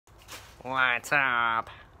What's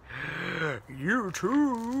up, YouTube?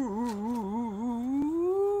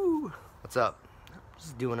 What's up?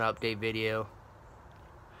 Just doing an update video.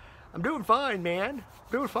 I'm doing fine, man.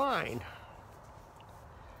 Doing fine.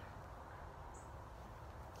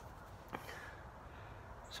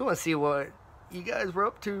 Just want to see what you guys were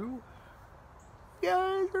up to.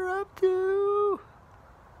 Yeah,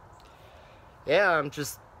 I'm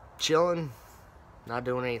just chilling, not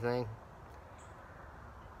doing anything.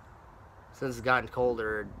 Since it's gotten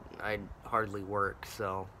colder, I hardly work,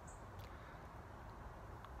 so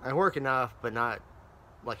I work enough, but not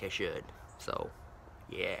like I should. So,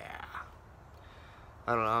 yeah.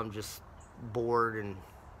 I don't know, I'm just bored and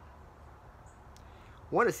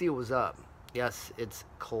want to see what was up. Yes, it's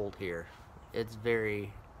cold here. It's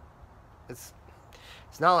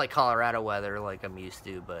not like Colorado weather like I'm used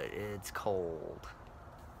to, but it's cold.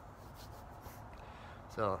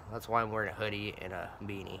 So that's why I'm wearing a hoodie and a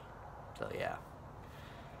beanie. So yeah.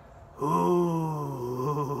 Ooh.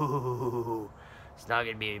 It's not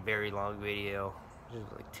gonna be a very long video.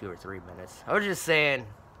 Just like 2 or 3 minutes. I was just saying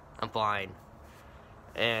I'm fine.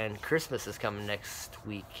 And Christmas is coming next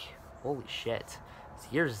week. Holy shit.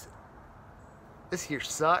 This year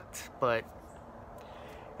sucked, but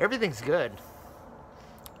everything's good.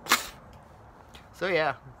 So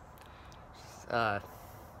yeah.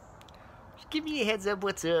 Just give me a heads up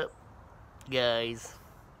what's up, guys.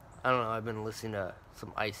 I don't know, I've been listening to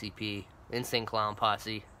some ICP, Insane Clown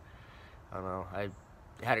Posse. I don't know, I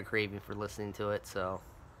had a craving for listening to it, so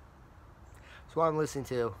that's what I'm listening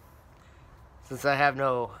to. Since I have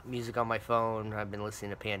no music on my phone, I've been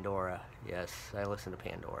listening to Pandora. Yes, I listen to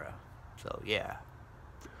Pandora. So, yeah.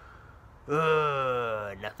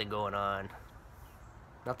 Nothing going on.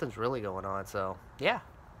 Nothing's really going on, so, yeah.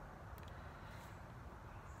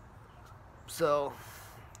 So,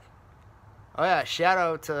 oh yeah, shout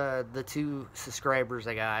out to the 2 subscribers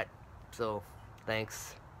I got. So,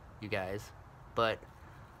 thanks, you guys. But,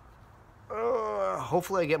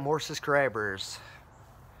 hopefully I get more subscribers.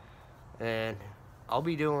 And I'll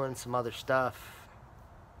be doing some other stuff.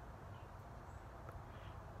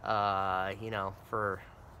 You know, for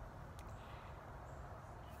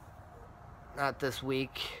not this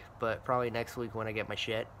week, but probably next week when I get my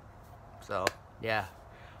shit. So, yeah.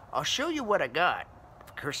 I'll show you what I got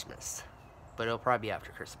for Christmas. But it'll probably be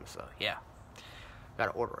after Christmas, so yeah.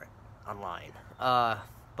 Gotta order it online.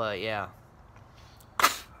 But yeah.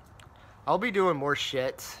 I'll be doing more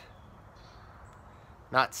shit.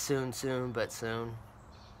 Not soon, but soon.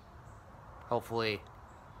 Hopefully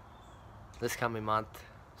this coming month.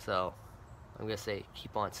 So I'm gonna say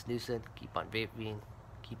keep on snoozing, keep on vaping,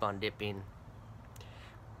 keep on dipping.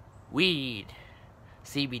 Weed,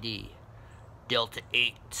 CBD, Delta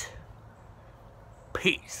 8.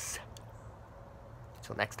 Peace.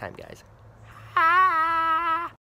 Till next time, guys.